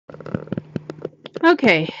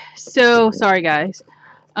Okay, so sorry guys.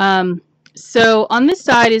 So on this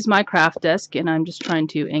side is my craft desk, and I'm just trying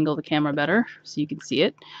to angle the camera better so you can see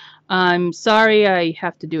it. I'm sorry I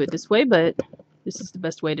have to do it this way, but this is the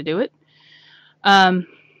best way to do it. Um,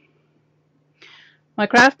 my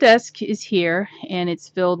craft desk is here, and it's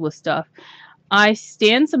filled with stuff. I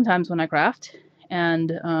stand sometimes when I craft,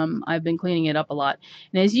 and I've been cleaning it up a lot.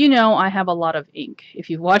 And as you know, I have a lot of ink. If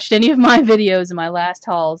you've watched any of my videos in my last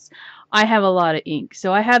hauls, I have a lot of ink.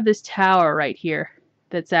 So I have this tower right here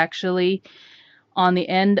that's actually on the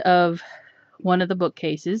end of one of the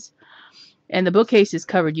bookcases. And the bookcase is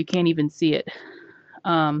covered. You can't even see it.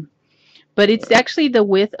 But it's actually the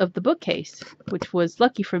width of the bookcase, which was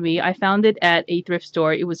lucky for me. I found it at a thrift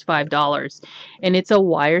store. It was $5. And it's a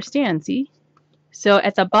wire stand, see? So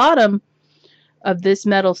at the bottom of this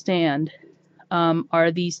metal stand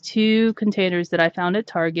are these two containers that I found at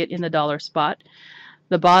Target in the dollar spot.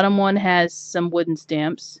 The bottom one has some wooden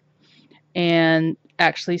stamps, and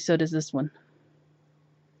actually so does this one.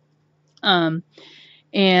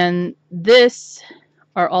 And this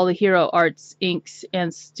are all the Hero Arts inks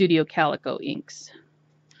and Studio Calico inks.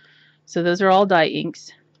 So those are all dye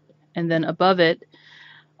inks. And then above it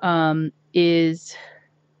is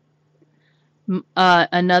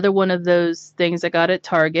another one of those things I got at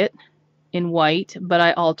Target in white, but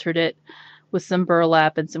I altered it with some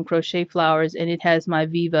burlap and some crochet flowers, and it has my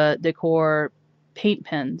Viva Decor paint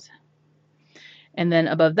pens. And then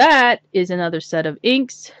above that is another set of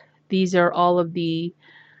inks. These are all of the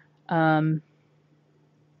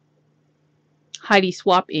Heidi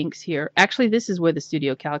Swap inks here. Actually, this is where the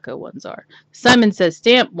Studio Calico ones are. Simon Says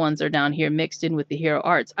Stamp ones are down here mixed in with the Hero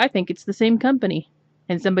Arts. I think it's the same company.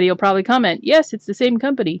 And somebody will probably comment, yes, it's the same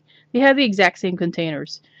company. They have the exact same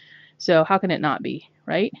containers. So how can it not be,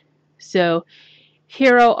 right? So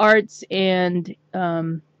Hero Arts and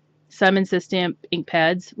Simon Says Stamp ink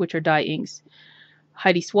pads, which are dye inks.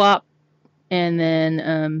 Heidi Swap, and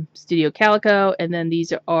then Studio Calico, and then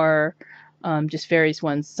these are just various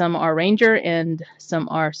ones. Some are Ranger and some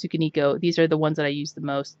are Tsukuniko. These are the ones that I use the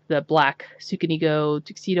most. The black Tsukuniko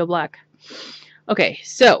Tuxedo Black. Okay,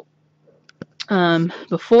 so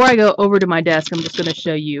before I go over to my desk, I'm just going to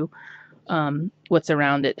show you what's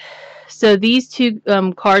around it. So these two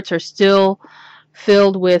carts are still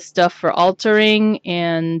filled with stuff for altering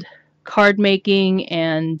and card making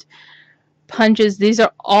and punches. These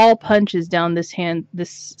are all punches down this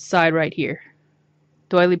side right here.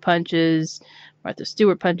 Doily punches, Martha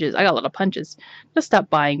Stewart punches. I got a lot of punches. Just stop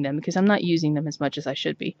buying them because I'm not using them as much as I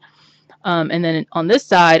should be. And then on this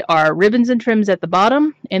side are ribbons and trims at the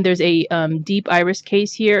bottom, and there's a deep iris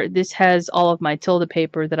case here. This has all of my Tilda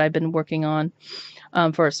paper that I've been working on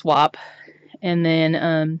for a swap. And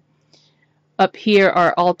then up here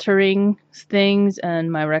are altering things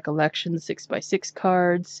and my recollections 6x6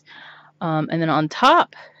 cards. And then on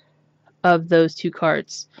top of those two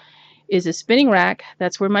carts is a spinning rack.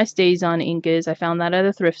 That's where my Stays On ink is. I found that at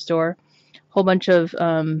a thrift store. A whole bunch of,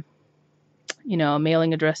 you know,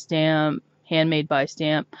 mailing address stamp, handmade by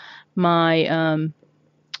stamp. My,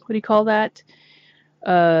 what do you call that?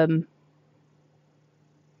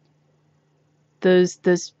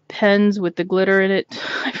 Those pens with the glitter in it.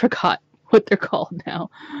 I forgot what they're called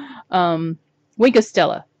now.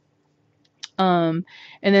 Winkostella. And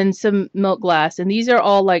then some milk glass, and these are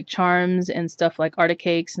all like charms and stuff like Arctic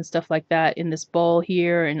cakes and stuff like that in this bowl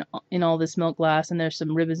here and in all this milk glass. And there's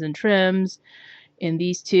some ribbons and trims in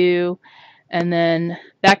these two, and then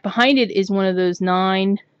back behind it is one of those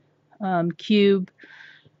 9 cube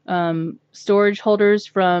storage holders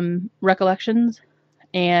from Recollections,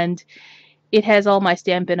 and it has all my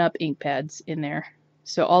Stampin' Up ink pads in there.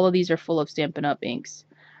 So all of these are full of Stampin' Up inks.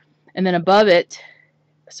 And then above it,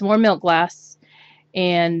 some more milk glass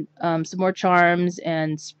and some more charms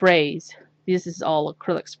and sprays. This is all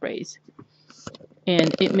acrylic sprays.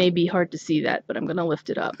 And it may be hard to see that, but I'm going to lift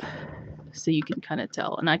it up so you can kind of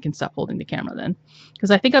tell. And I can stop holding the camera then, because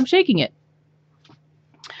I think I'm shaking it.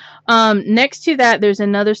 Next to that, there's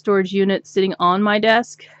another storage unit sitting on my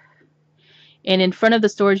desk. And in front of the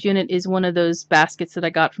storage unit is one of those baskets that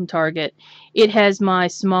I got from Target. It has my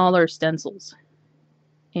smaller stencils.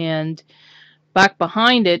 And back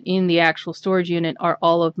behind it in the actual storage unit are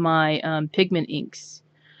all of my pigment inks.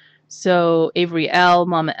 So Avery L,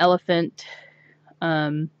 Mama Elephant,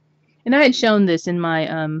 and I had shown this in my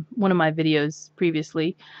one of my videos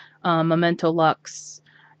previously, Memento Lux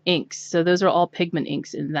inks. So those are all pigment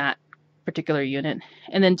inks in that particular unit.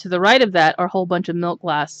 And then to the right of that are a whole bunch of milk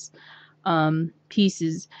glass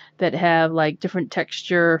pieces that have like different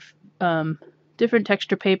texture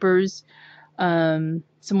papers,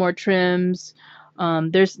 some more trims,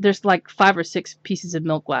 There's like 5 or 6 pieces of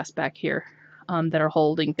milk glass back here that are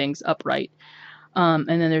holding things upright. And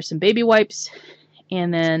then there's some baby wipes,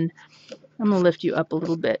 and then I'm gonna lift you up a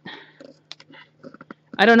little bit.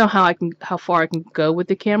 I don't know how far I can go with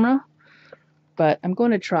the camera, but I'm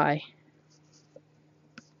going to try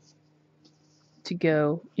to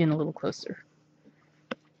go in a little closer.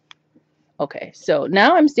 Okay, so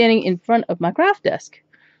now I'm standing in front of my craft desk,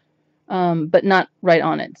 but not right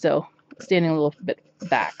on it, so standing a little bit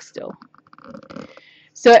back still.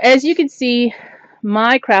 So as you can see,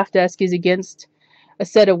 my craft desk is against a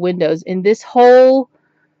set of windows, and this whole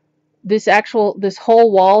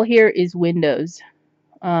wall here is windows.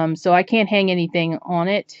 So I can't hang anything on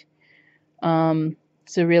it.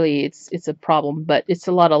 So really it's a problem, but it's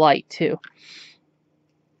a lot of light too.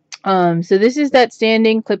 So this is that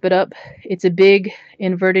standing clip it up. It's a big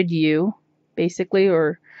inverted U, basically,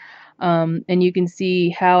 or and you can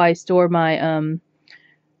see how I store my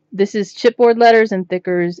this is chipboard letters and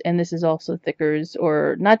thickers, and this is also thickers,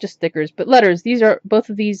 or not just thickers, but letters. Both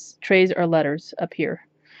of these trays are letters up here.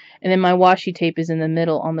 And then my washi tape is in the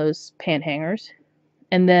middle on those pan hangers.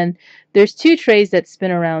 And then there's 2 trays that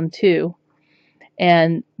spin around too.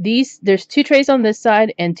 And there's 2 trays on this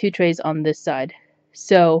side and 2 trays on this side.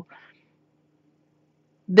 So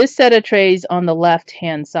this set of trays on the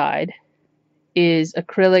left-hand side is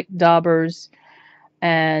acrylic daubers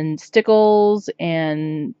and stickles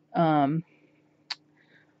and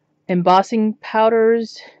embossing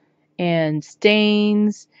powders and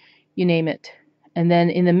stains, you name it. And then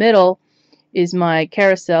in the middle is my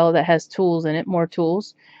carousel that has tools in it, more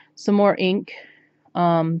tools, some more ink.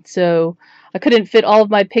 So I couldn't fit all of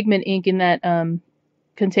my pigment ink in that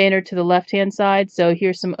container to the left hand side, so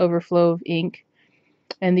here's some overflow of ink.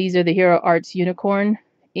 And these are the Hero Arts Unicorn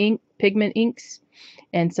ink, pigment inks,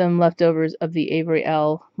 and some leftovers of the Avery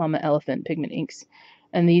L Mama Elephant pigment inks.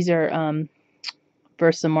 And these are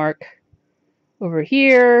Versamark over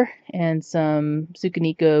here, and some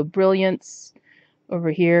Tsukuniko Brilliance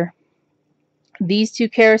over here. These 2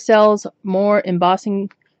 carousels, more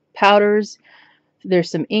embossing powders. There's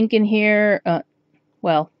some ink in here.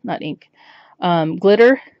 Well, not ink.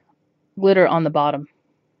 Glitter on the bottom.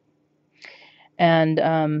 And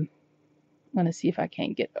I'm going to see if I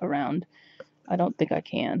can't get around. I don't think I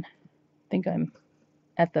can. I think I'm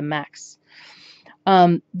at the max.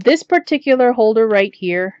 This particular holder right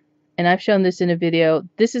here, and I've shown this in a video,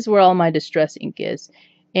 this is where all my distress ink is.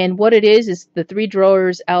 And what it is the 3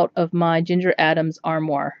 drawers out of my Ginger Adams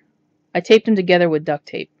armoire. I taped them together with duct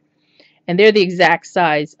tape. And they're the exact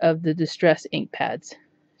size of the distress ink pads.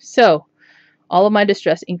 So all of my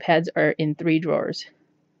distress ink pads are in 3 drawers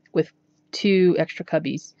with 2 extra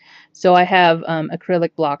cubbies. So I have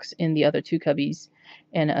acrylic blocks in the other 2 cubbies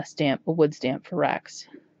and a wood stamp for racks.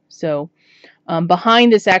 So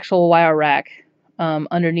behind this actual wire rack,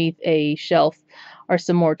 underneath a shelf, are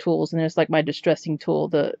some more tools. And there's like my distressing tool,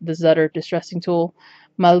 the Zutter distressing tool.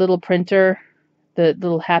 My little printer, the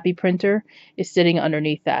little happy printer, is sitting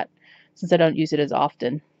underneath that, since I don't use it as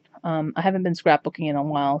often. I haven't been scrapbooking in a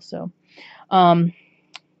while, so.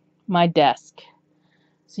 My desk.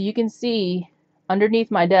 So you can see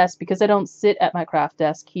underneath my desk, because I don't sit at my craft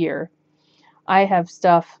desk here, I have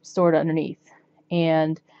stuff stored underneath.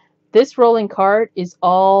 And this rolling cart is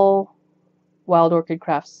all Wild Orchid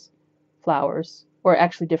Crafts flowers, or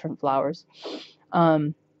actually different flowers.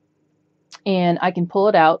 And I can pull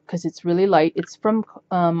it out because it's really light. It's from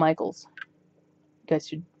Michael's. You guys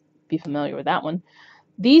should be familiar with that one.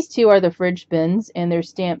 These 2 are the fridge bins, and there's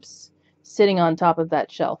stamps sitting on top of that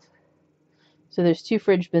shelf. So there's 2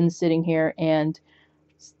 fridge bins sitting here, and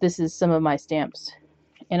this is some of my stamps.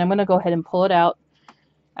 And I'm going to go ahead and pull it out.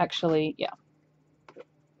 Actually, yeah.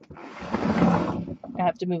 I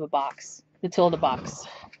have to move a box, the Tilda box.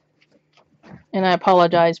 And I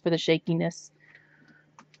apologize for the shakiness.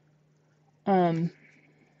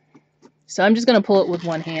 So I'm just going to pull it with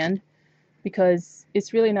one hand because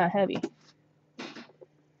it's really not heavy.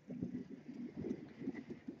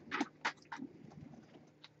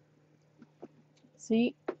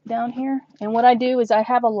 See down here? And what I do is I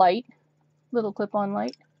have a light, little clip-on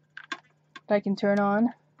light that I can turn on.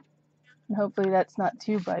 And hopefully that's not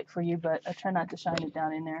too bright for you, but I try not to shine it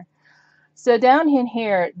down in there. So down in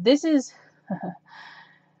here, this is,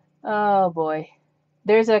 oh boy.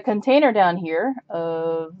 There's a container down here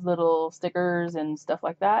of little stickers and stuff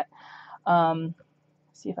like that.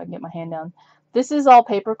 See if I can get my hand down. This is all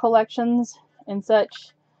paper collections and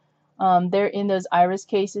such. They're in those iris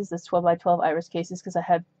cases, those 12 by 12 iris cases, because I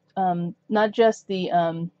had not just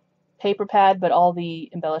the paper pad, but all the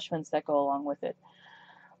embellishments that go along with it.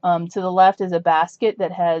 To the left is a basket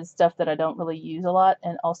that has stuff that I don't really use a lot,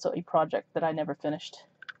 and also a project that I never finished.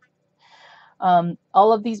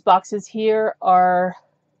 All of these boxes here are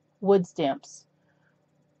wood stamps.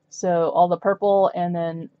 So all the purple and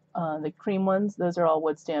then the cream ones, those are all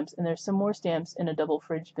wood stamps. And there's some more stamps in a double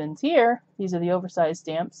fridge bins here. These are the oversized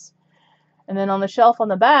stamps. And then on the shelf on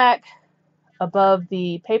the back, above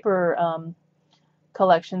the paper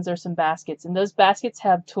collections, are some baskets. And those baskets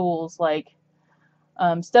have tools like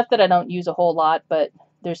stuff that I don't use a whole lot, but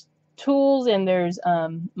there's tools and there's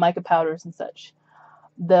mica powders and such.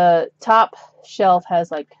 The top shelf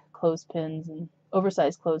has like clothespins and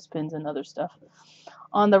oversized clothespins and other stuff.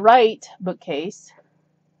 On the right bookcase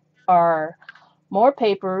are more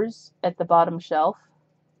papers at the bottom shelf.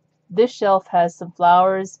 This shelf has some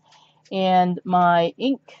flowers and my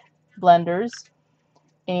ink blenders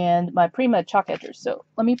and my Prima chalk edgers. So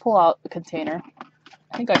let me pull out the container.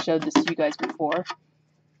 I think I showed this to you guys before.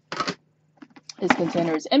 This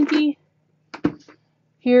container is empty.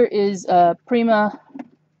 Here is Prima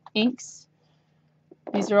inks.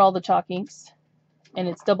 These are all the chalk inks, and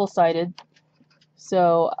it's double-sided.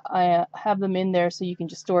 So I have them in there so you can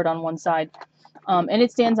just store it on one side. And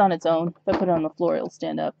it stands on its own. If I put it on the floor, it'll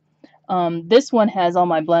stand up. This one has all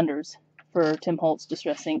my blenders for Tim Holtz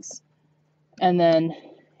Distress Inks. And then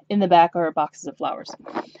in the back are boxes of flowers.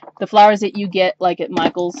 The flowers that you get like at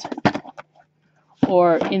Michael's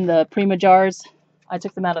or in the Prima jars, I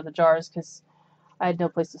took them out of the jars because I had no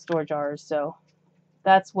place to store jars. So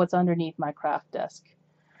that's what's underneath my craft desk.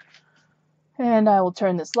 And I will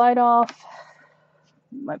turn this light off.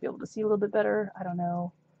 You might be able to see a little bit better. I don't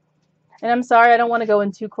know. And I'm sorry, I don't want to go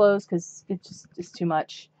in too close because it just is too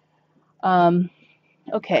much.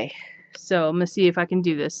 Okay, so I'm going to see if I can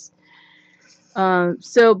do this.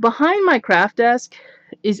 So behind my craft desk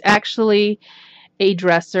is actually a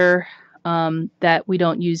dresser that we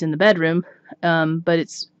don't use in the bedroom, but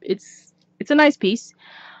it's a nice piece.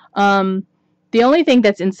 The only thing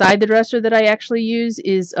that's inside the dresser that I actually use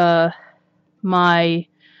is my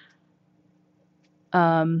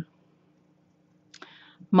Mod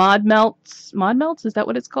Melts, is that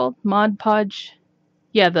what it's called? Mod Podge,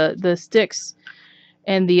 yeah, the sticks,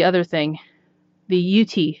 and the other thing, the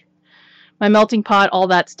UT. My melting pot, all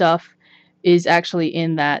that stuff is actually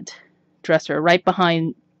in that dresser right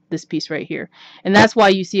behind this piece right here, and that's why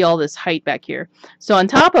you see all this height back here. So on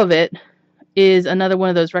top of it is another one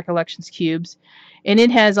of those Recollections cubes, and it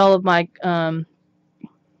has all of my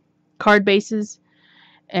card bases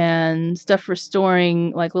and stuff for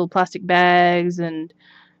storing, like little plastic bags and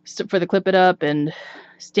for the clip it up and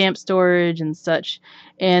stamp storage and such.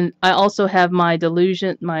 And I also have my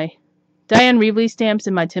my Diane Reevely stamps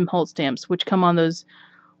and my Tim Holtz stamps, which come on those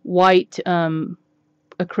white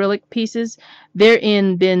acrylic pieces. They're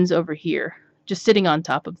in bins over here, just sitting on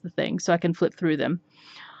top of the thing, so I can flip through them.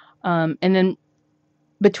 And then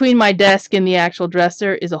between my desk and the actual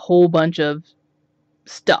dresser is a whole bunch of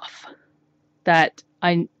stuff that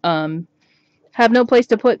I have no place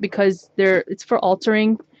to put because it's for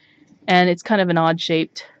altering, and it's kind of an odd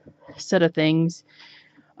shaped set of things.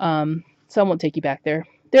 So I won't take you back there.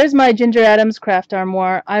 There's my Ginger Adams craft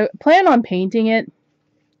armoire. I plan on painting it,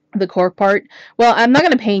 the cork part. Well, I'm not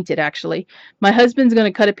going to paint it actually. My husband's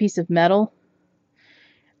going to cut a piece of metal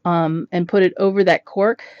and put it over that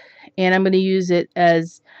cork, and I'm going to use it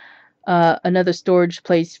as another storage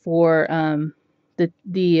place for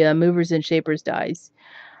the movers and shapers dies.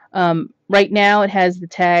 Right now it has the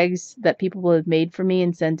tags that people have made for me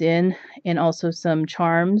and sent in, and also some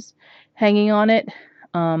charms hanging on it.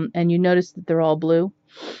 And you notice that they're all blue.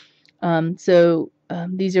 These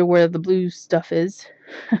are where the blue stuff is.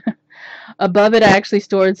 Above it, I actually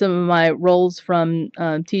stored some of my rolls from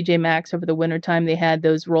TJ Maxx over the winter time. They had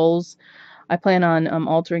those rolls. I plan on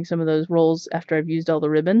altering some of those rolls after I've used all the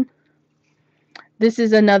ribbon. This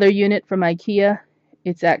is another unit from IKEA.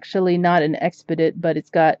 It's actually not an Expedit, but it's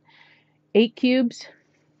got 8 cubes.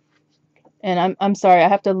 And I'm sorry, I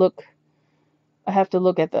have to look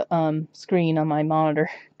at the screen on my monitor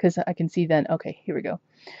because I can see then. Okay, here we go.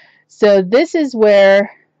 So this is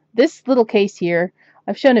where this little case here,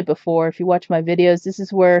 I've shown it before. If you watch my videos, this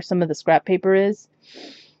is where some of the scrap paper is.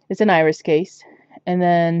 It's an iris case. And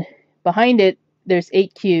then behind it, there's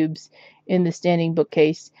 8 cubes in the standing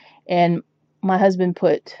bookcase. And my husband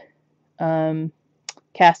put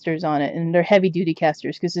casters on it, and they're heavy duty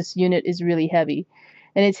casters because this unit is really heavy.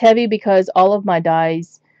 And it's heavy because all of my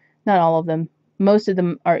dies, not all of them, most of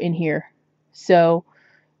them are in here. So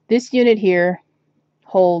this unit here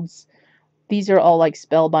holds, these are all like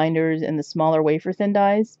Spellbinders and the smaller wafer thin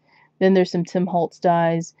dies. Then there's some Tim Holtz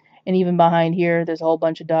dies, and even behind here there's a whole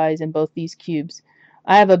bunch of dies in both these cubes.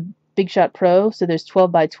 I have a Big Shot Pro, so there's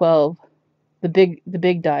 12 by 12. The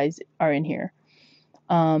big dies are in here.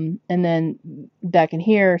 And then back in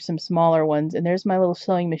here, some smaller ones. And there's my little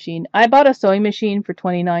sewing machine. I bought a sewing machine for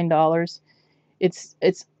 $29.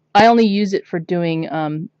 I only use it for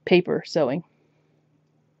doing paper sewing.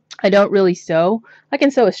 I don't really sew. I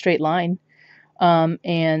can sew a straight line.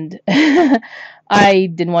 And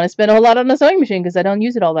I didn't want to spend a whole lot on a sewing machine because I don't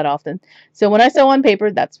use it all that often. So when I sew on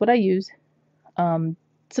paper, that's what I use. Some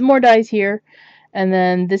more dies here. And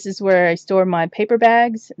then this is where I store my paper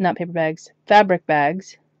bags, not paper bags, fabric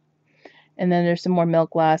bags. And then there's some more milk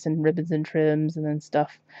glass and ribbons and trims and then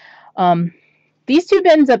stuff. These two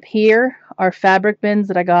bins up here are fabric bins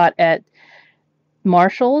that I got at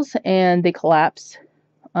Marshall's, and they collapse.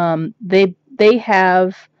 They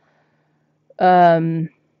have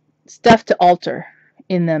stuff to alter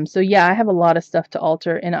in them. So yeah, I have a lot of stuff to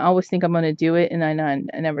alter, and I always think I'm going to do it, and I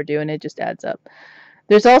never do, and it just adds up.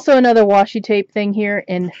 There's also another washi tape thing here,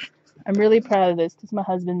 and I'm really proud of this because my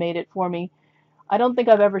husband made it for me. I don't think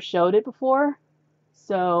I've ever showed it before,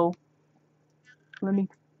 so let me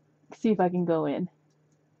see if I can go in.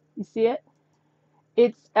 You see it?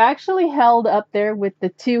 It's actually held up there with the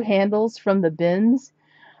two handles from the bins,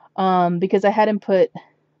 because I had him put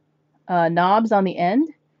knobs on the end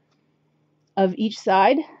of each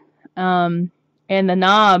side, and the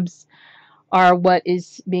knobs are what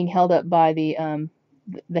is being held up by the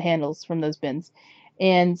handles from those bins.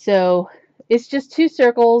 And so it's just two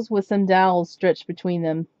circles with some dowels stretched between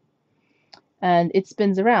them, and it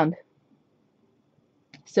spins around.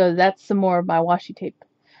 So that's some more of my washi tape.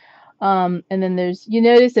 And then you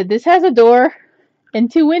notice that this has a door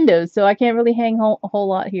and two windows, so I can't really hang a whole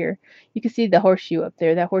lot here. You can see the horseshoe up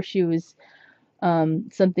there. That horseshoe is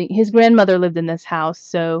something, his grandmother lived in this house,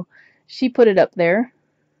 so she put it up there.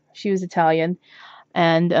 She was Italian,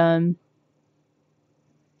 and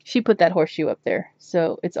she put that horseshoe up there,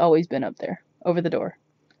 so it's always been up there over the door.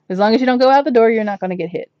 As long as you don't go out the door, you're not going to get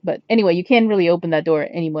hit. But anyway, you can't really open that door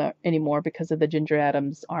anymore because of the Ginger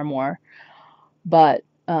Adams armoire. But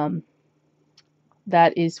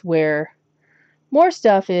that is where more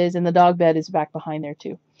stuff is, and the dog bed is back behind there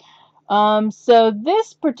too. So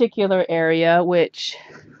this particular area, which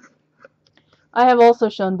I have also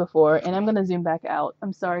shown before, and I'm going to zoom back out.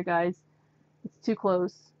 I'm sorry, guys. It's too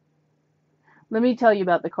close. Let me tell you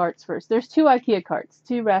about the carts first. There's two IKEA carts,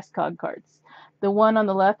 two Raskog carts. The one on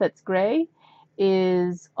the left that's gray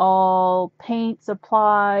is all paint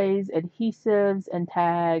supplies, adhesives, and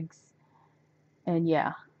tags, and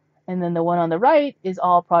yeah. And then the one on the right is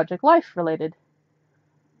all Project Life related.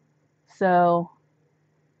 So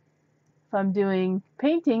if I'm doing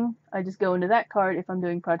painting, I just go into that cart. If I'm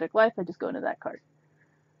doing Project Life, I just go into that cart.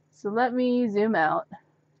 So let me zoom out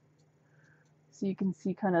so you can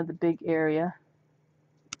see kind of the big area.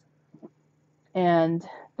 And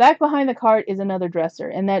back behind the cart is another dresser,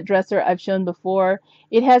 and that dresser I've shown before.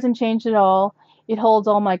 It hasn't changed at all. It holds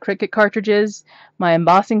all my Cricut cartridges, my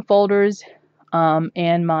embossing folders,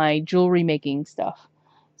 and my jewelry making stuff.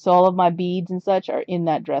 So all of my beads and such are in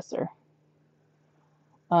that dresser.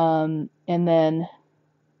 And then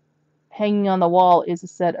hanging on the wall is a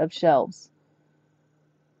set of shelves.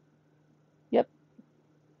 Yep.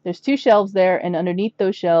 There's two shelves there, and underneath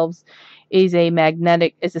those shelves is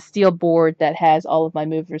a steel board that has all of my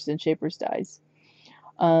movers and shapers dies.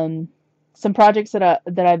 Some projects that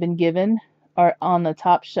I've been given are on the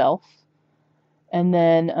top shelf, and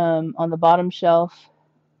then on the bottom shelf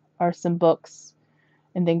are some books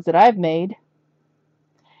and things that I've made.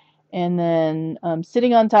 And then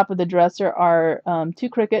sitting on top of the dresser are two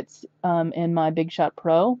Cricuts and my Big Shot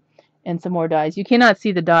Pro and some more dies. You cannot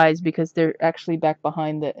see the dies because they're actually back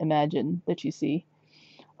behind the Imagine that you see.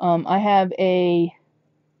 I have a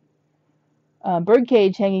bird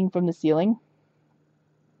cage hanging from the ceiling,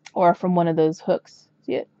 or from one of those hooks.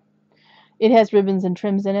 See it? It has ribbons and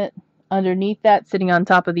trims in it. Underneath that, sitting on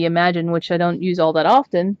top of the Imagine, which I don't use all that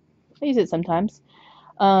often, I use it sometimes,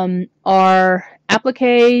 are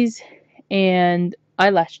appliques and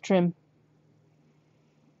eyelash trim.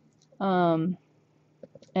 And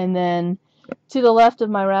then to the left of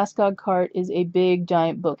my Raskog cart is a big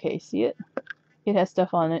giant bookcase. See it? It has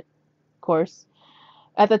stuff on it, of course.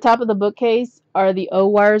 At the top of the bookcase are the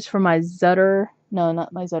O-wires for my Zutter. No,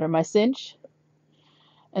 not my Zutter, my cinch.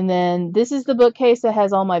 And then this is the bookcase that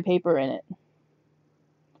has all my paper in it.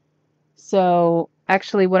 So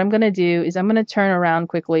actually what I'm going to do is I'm going to turn around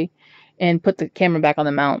quickly and put the camera back on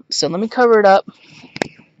the mount. So let me cover it up.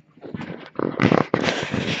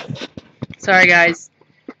 Sorry guys,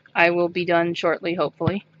 I will be done shortly,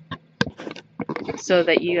 hopefully, so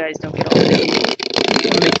that you guys don't get all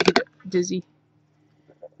dizzy.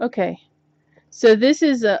 Okay, so this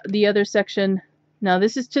is the other section. Now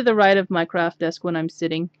this is to the right of my craft desk when I'm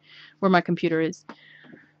sitting, where my computer is.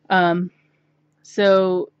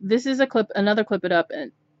 So this is a clip, another Clip It Up,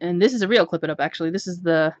 and this is a real Clip It Up actually. This is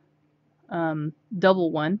the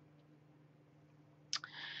double one.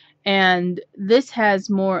 And this has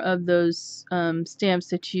more of those stamps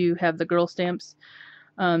that you have, the girl stamps.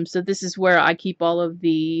 So this is where I keep all of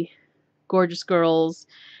the Gorgeous Girls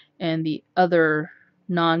and the other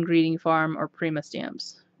non-Greeting Farm or Prima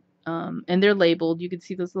stamps. And they're labeled. You can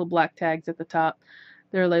see those little black tags at the top.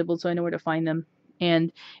 They're labeled so I know where to find them.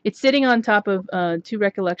 And it's sitting on top of 2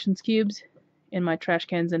 Recollections cubes in my trash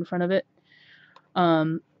cans in front of it.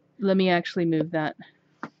 Let me actually move that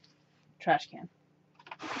trash can.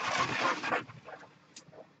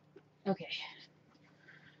 Okay.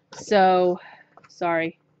 So,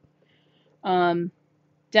 sorry. Down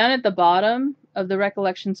at the bottom of the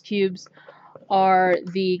Recollections cubes are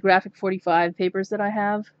the Graphic 45 papers that I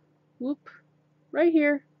have. Whoop. Right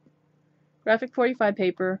here. Graphic 45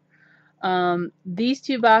 paper. These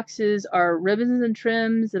 2 boxes are ribbons and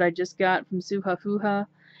trims that I just got from Suha Fuha.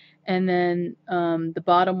 And then the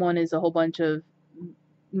bottom one is a whole bunch of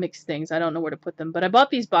mixed things. I don't know where to put them. But I bought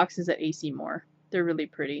these boxes at AC Moore. They're really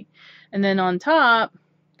pretty. And then on top,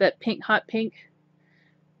 that pink, hot pink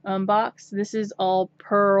box, this is all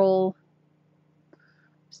pearl,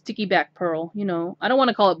 sticky back pearl. You know, I don't want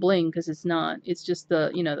to call it bling because it's not. It's just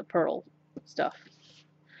the, you know, the pearl stuff.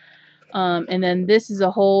 And then this is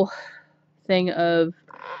a whole thing of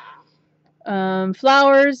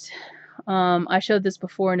flowers. I showed this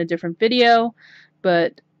before in a different video,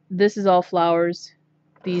 but this is all flowers.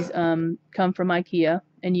 These come from IKEA,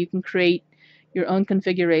 and you can create your own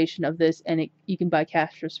configuration of this, and you can buy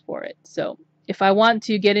casters for it. So if I want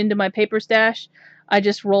to get into my paper stash, I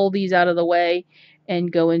just roll these out of the way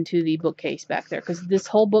and go into the bookcase back there, because this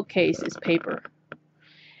whole bookcase is paper.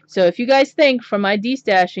 So if you guys think from my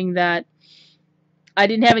destashing that I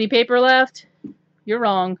didn't have any paper left, you're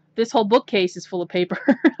wrong. This whole bookcase is full of paper.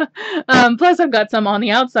 Plus I've got some on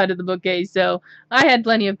the outside of the bookcase, so I had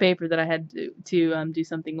plenty of paper that I had to do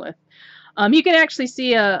something with. You can actually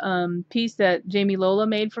see a piece that Jamie Lola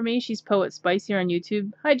made for me. She's Poet Spice here on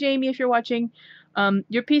YouTube. Hi Jamie, if you're watching.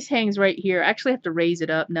 Your piece hangs right here. I actually have to raise it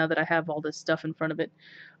up now that I have all this stuff in front of it.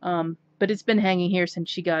 But it's been hanging here since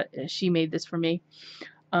she made this for me.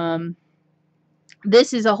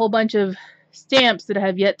 This is a whole bunch of stamps that I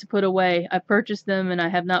have yet to put away. I purchased them and I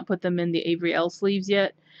have not put them in the Avery L sleeves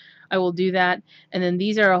yet. I will do that. And then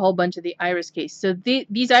these are a whole bunch of the iris case. So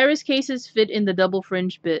these iris cases fit in the double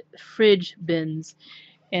fridge bins.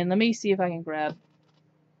 And let me see if I can grab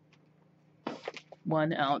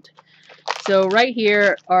one out. So right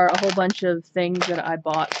here are a whole bunch of things that I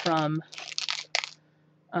bought from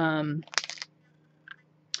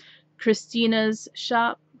Christina's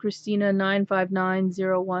shop. Christina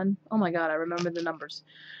 95901. Oh my god, I remember the numbers.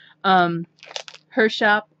 Her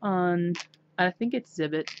shop on, I think it's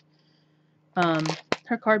Zibbit.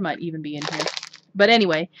 Her card might even be in here. But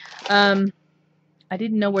anyway, I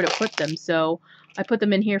didn't know where to put them, so I put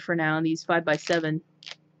them in here for now in these 5x7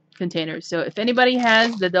 containers. So if anybody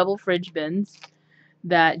has the double fridge bins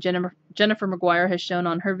that Jennifer McGuire has shown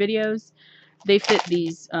on her videos, they fit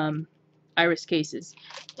these iris cases.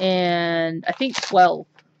 And I think 12,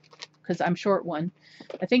 because I'm short one.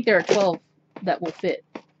 I think there are 12 that will fit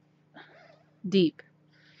deep.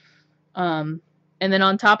 And then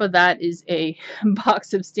on top of that is a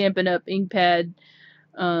box of Stampin' Up! Ink pad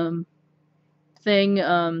thing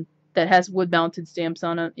that has wood-mounted stamps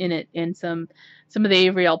in it, and some of the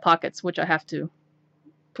Avery L pockets, which I have to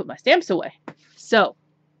put my stamps away. So,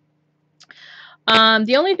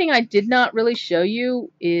 the only thing I did not really show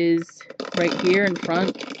you is right here in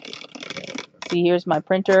front. See, here's my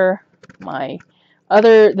printer.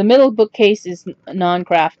 The middle bookcase is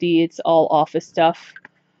non-crafty. It's all office stuff.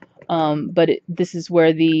 But this is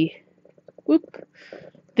where some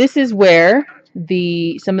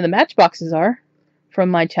of the matchboxes are from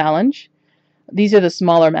my challenge. These are the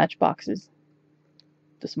smaller matchboxes.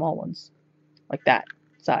 The small ones. Like that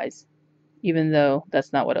size. Even though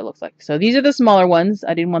that's not what it looks like. So these are the smaller ones.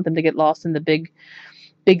 I didn't want them to get lost in the big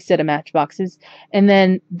set of matchboxes. And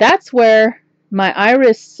then that's where my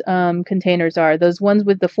iris containers are. Those ones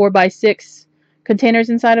with the 4x6 containers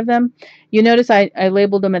inside of them. You notice I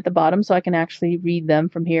labeled them at the bottom so I can actually read them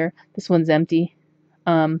from here. This one's empty.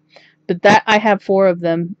 But that I have 4 of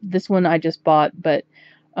them. This one I just bought, but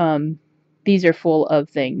these are full of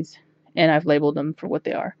things. And I've labeled them for what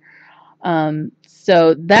they are.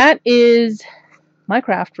 So that is my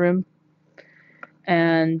craft room.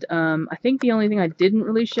 And I think the only thing I didn't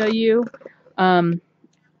really show you,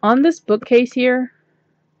 on this bookcase here,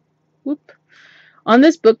 whoop, on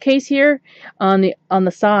this bookcase here, on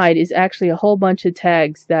the side is actually a whole bunch of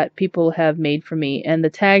tags that people have made for me, and the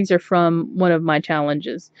tags are from one of my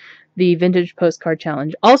challenges, the Vintage Postcard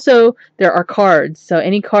Challenge. Also, there are cards, so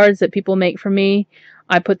any cards that people make for me,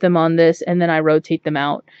 I put them on this, and then I rotate them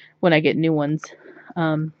out when I get new ones.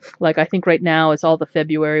 Like I think right now it's all the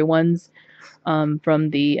February ones from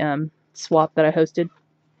the swap that I hosted.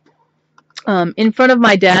 In front of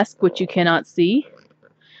my desk, which you cannot see,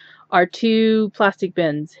 are 2 plastic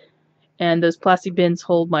bins, and those plastic bins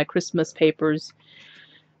hold my Christmas papers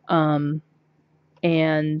and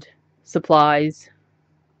supplies.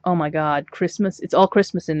 Oh my god, Christmas, it's all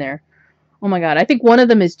Christmas in there. Oh my god, I think one of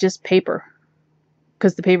them is just paper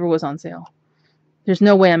because the paper was on sale. There's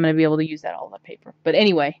no way I'm going to be able to use that all that paper. But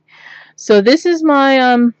anyway, so this is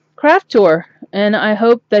my craft tour, and I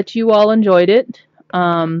hope that you all enjoyed it.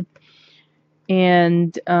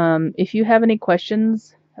 If you have any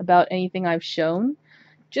questions about anything I've shown,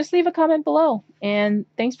 just leave a comment below. And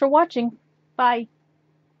thanks for watching. Bye.